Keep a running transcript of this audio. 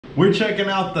We're checking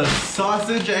out the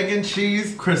sausage, egg, and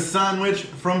cheese Croissan'wich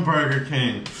from Burger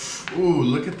King. Ooh,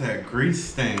 look at that grease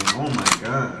stain. Oh my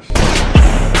gosh.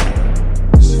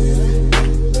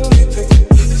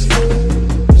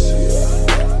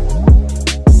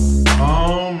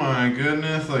 Oh my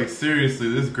goodness, like seriously,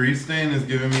 this grease stain is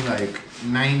giving me like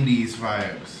 90s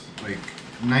vibes. Like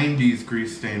 90s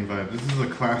grease stain vibe. This is a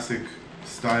classic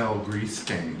style grease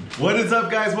stain. What is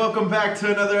up, guys? Welcome back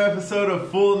to another episode of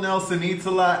Full Nelson Eats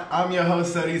a Lot. I'm your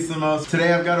host, Eddie Samos.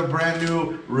 Today I've got a brand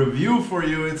new review for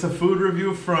you. It's a food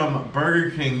review from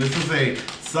Burger King. This is a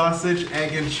sausage,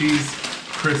 egg, and cheese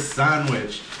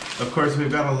Croissan'wich. Of course,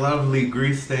 we've got a lovely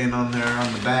grease stain on there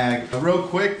on the bag. Real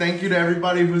quick, thank you to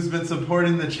everybody who's been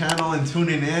supporting the channel and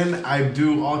tuning in. I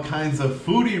do all kinds of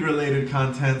foodie related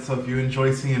content, so if you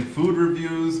enjoy seeing food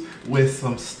reviews with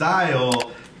some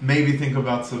style, maybe think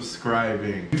about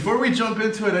subscribing. Before we jump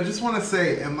into it, I just want to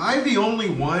say, am I the only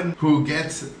one who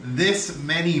gets this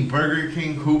many Burger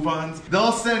King coupons?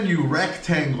 They'll send you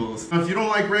rectangles. If you don't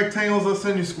like rectangles, they'll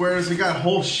send you squares. You got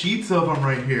whole sheets of them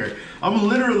right here. I'm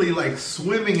literally like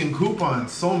swimming in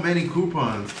coupons, so many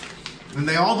coupons. And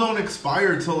they all don't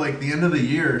expire till like the end of the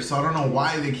year, so I don't know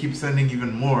why they keep sending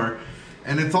even more.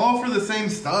 And it's all for the same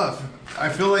stuff. I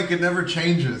feel like it never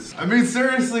changes. I mean,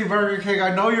 seriously, Burger King,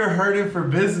 I know you're hurting for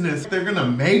business. They're gonna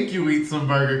make you eat some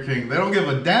Burger King. They don't give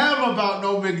a damn about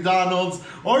no McDonald's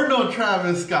or no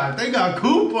Travis Scott. They got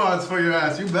coupons for your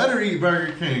ass. You better eat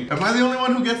Burger King. Am I the only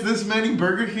one who gets this many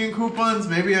Burger King coupons?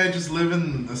 Maybe I just live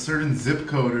in a certain zip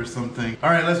code or something. All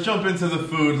right, let's jump into the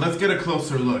food. Let's get a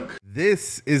closer look.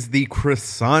 This is the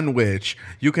Croissan'wich.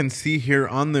 You can see here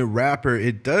on the wrapper,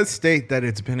 it does state that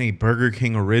it's been a Burger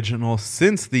King original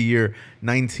since the year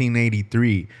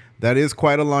 1983. That is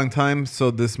quite a long time, so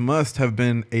this must have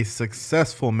been a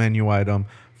successful menu item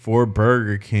for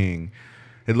Burger King.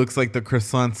 It looks like the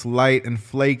croissant's light and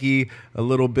flaky, a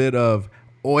little bit of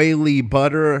oily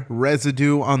butter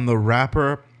residue on the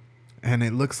wrapper, and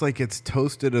it looks like it's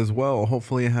toasted as well.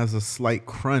 Hopefully it has a slight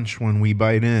crunch when we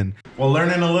bite in. Well,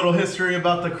 learning a little history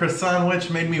about the Croissan'wich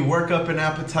made me work up an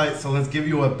appetite, so let's give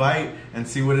you a bite and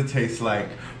see what it tastes like.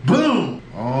 Boom!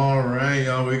 All right,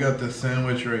 y'all, we got the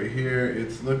sandwich right here.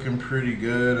 It's looking pretty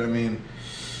good. I mean,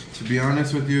 to be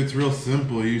honest with you, it's real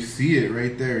simple. You see it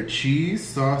right there. Cheese,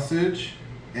 sausage,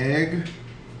 egg,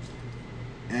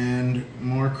 and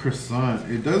more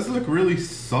croissant. It does look really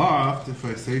soft, if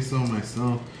I say so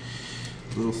myself.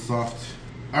 A little soft.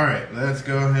 All right, let's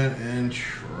go ahead and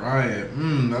try it.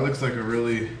 That looks like a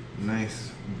really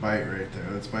nice bite right there.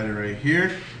 Let's bite it right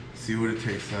here. See what it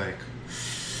tastes like.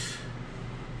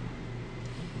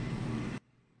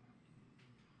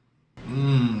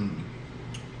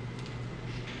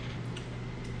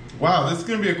 Wow, this is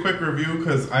gonna be a quick review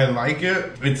because I like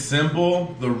it. It's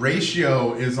simple. The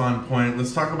ratio is on point.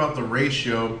 Let's talk about the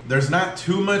ratio. There's not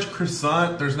too much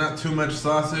croissant. There's not too much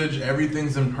sausage.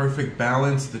 Everything's in perfect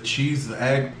balance. The cheese, the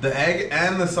egg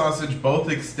and the sausage both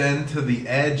extend to the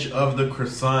edge of the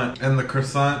croissant. And the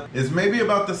croissant is maybe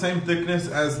about the same thickness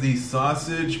as the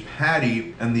sausage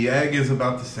patty. And the egg is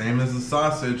about the same as the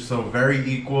sausage, so very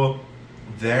equal.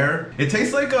 There. It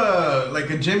tastes like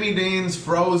a Jimmy Dean's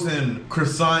frozen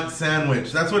croissant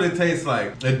sandwich. That's what it tastes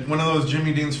like. One of those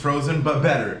Jimmy Dean's frozen, but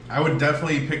better. I would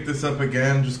definitely pick this up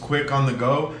again, just quick on the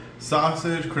go.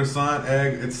 Sausage, croissant,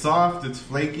 egg. It's soft, it's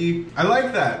flaky. I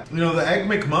like that. You know, the egg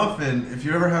McMuffin, if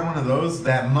you ever had one of those,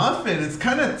 that muffin, it's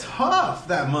kind of tough,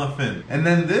 that muffin. And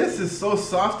then this is so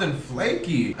soft and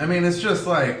flaky. I mean, it's just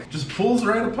like, just pulls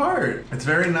right apart. It's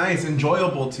very nice,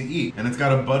 enjoyable to eat. And it's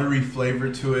got a buttery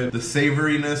flavor to it. The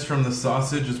savoriness from the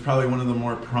sausage is probably one of the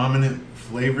more prominent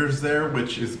flavors there,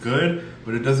 which is good,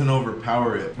 but it doesn't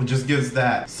overpower it. It just gives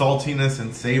that saltiness and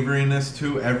savoriness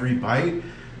to every bite.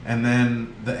 And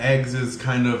then the eggs is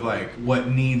kind of like what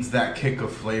needs that kick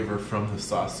of flavor from the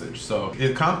sausage. So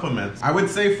it complements. I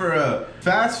would say for a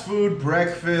fast food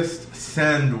breakfast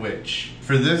sandwich,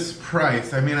 for this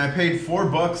price, I mean, I paid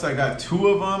 $4. I got 2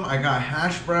 of them. I got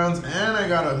hash browns and I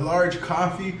got a large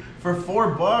coffee for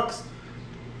 $4.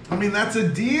 I mean, that's a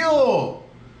deal.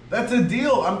 That's a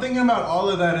deal. I'm thinking about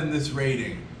all of that in this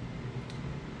rating.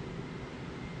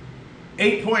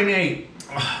 8.8.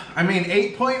 I mean,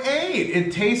 8.8.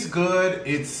 It tastes good.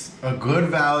 It's a good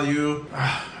value.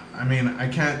 I mean, I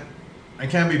can't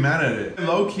be mad at it.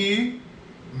 Low key,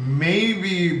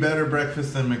 maybe better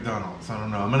breakfast than McDonald's. I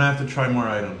don't know. I'm gonna have to try more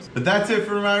items. But that's it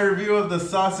for my review of the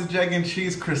sausage, egg, and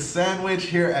cheese Croissan'wich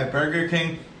here at Burger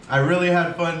King. I really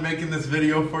had fun making this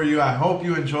video for you. I hope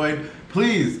you enjoyed.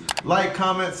 Please like,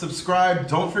 comment, subscribe.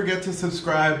 Don't forget to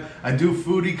subscribe. I do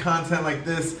foodie content like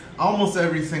this almost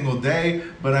every single day,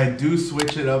 but I do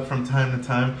switch it up from time to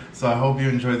time, so I hope you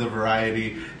enjoy the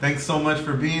variety. Thanks so much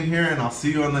for being here, and I'll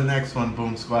see you on the next one,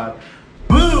 Boom Squad.